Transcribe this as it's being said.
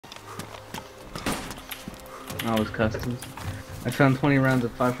Oh, it was customs. I found 20 rounds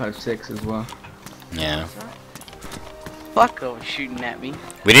of 5.56 as well. Yeah. Fuck off shooting at me.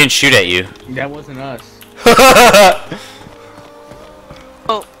 We didn't shoot at you. That wasn't us.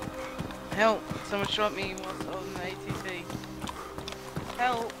 Oh, help! Someone shot me whilst I was in the ATC.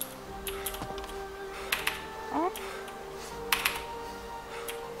 Help! Oh,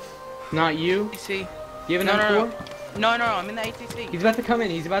 Not you? ATC. Do you have an No, M4? no, no, I'm in the ATC. He's about to come in.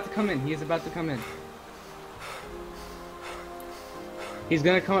 He's about to come in. He is about to come in. He's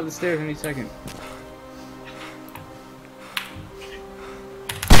gonna come up the stairs any second.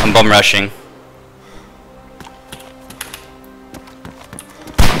 I'm bum rushing.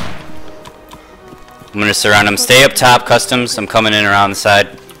 I'm gonna surround him. Stay up top, customs. I'm coming in around the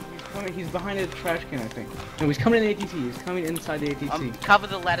side. He's behind a trash can, I think. No, he's coming in the ATC. He's coming inside the ATC. Cover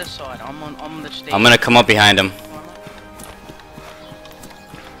the ladder side. I'm on the stairs. I'm gonna come up behind him.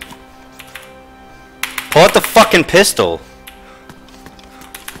 Pull out the fucking pistol.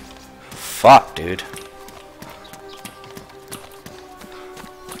 Fuck, dude.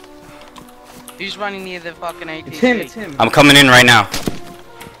 Who's running near the fucking ATC? It's him, it's him. I'm coming in right now.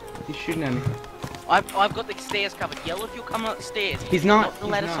 He's shooting at me. I've got the stairs covered. Yell if you're coming up the stairs. He's not. Not the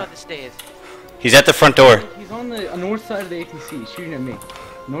ladder side of the stairs. He's at the front door. He's on the north side of the ATC. He's shooting at me.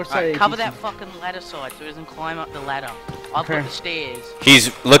 North side of the Cover ATC. that fucking ladder side so he doesn't climb up the ladder. I've Okay. got the stairs.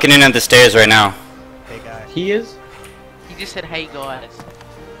 He's looking in at the stairs right now. Hey guys, He is? He just said, hey guys.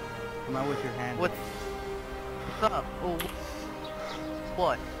 come out with your hand. What's up? Oh,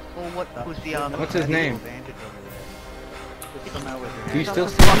 what? Oh, what the? Who's the What's his name? Bandage over there. Just come out with your Do you hand. still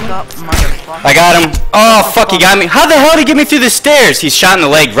Shut see the fuck him? up, motherfucker. I got him. Oh, fuck, he got me. How the hell did he get me through the stairs? He's shot in the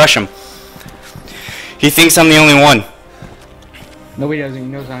leg. Rush him. He thinks I'm the only one. No, he doesn't. He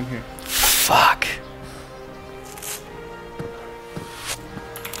knows I'm here. Fuck.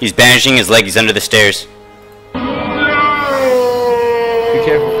 He's bandaging his leg. He's under the stairs. Be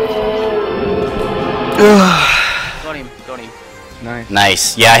careful. Got him, got him. Nice.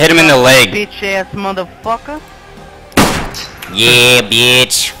 Nice. Yeah, I hit him in the leg. Bitch ass motherfucker. Yeah,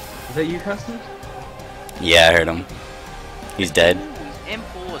 bitch. Is that you, Customs? Yeah, I heard him. He's dead. Ooh, his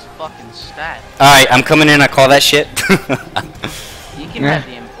M4 is fucking stat. Alright, I'm coming in. I call that shit. You can Yeah. have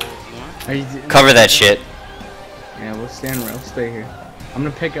the M4 if you want. Are you Cover that shit. Yeah, we'll stand around. We'll stay here. I'm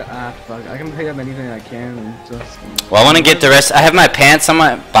gonna pick up. Fuck. I can pick up anything I can and just. Well, I want to get the rest. I have my pants on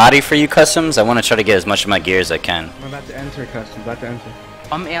my body for you, customs. I want to try to get as much of my gear as I can. I'm about to enter, Customs. About to enter.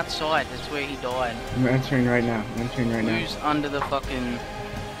 I'm outside, that's where he died. I'm entering right now. I'm entering right now. Who's under the fucking...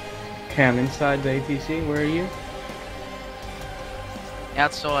 Okay, I'm inside the ATC. Where are you?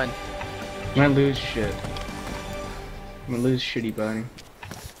 Outside. I'm gonna lose shit. I'm gonna lose shitty buddy.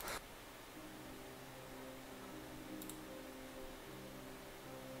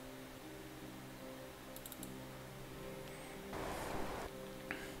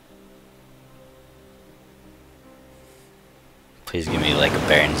 Please give me like a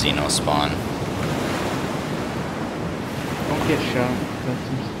Baron Zeno spawn. Don't get shot.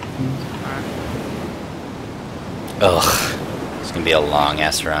 Customs. Ugh. It's gonna be a long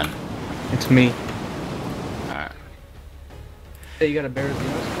ass run. It's me. Alright. Hey, you got a Bears?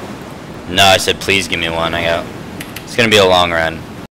 No, I said please give me one. It's gonna be a long run.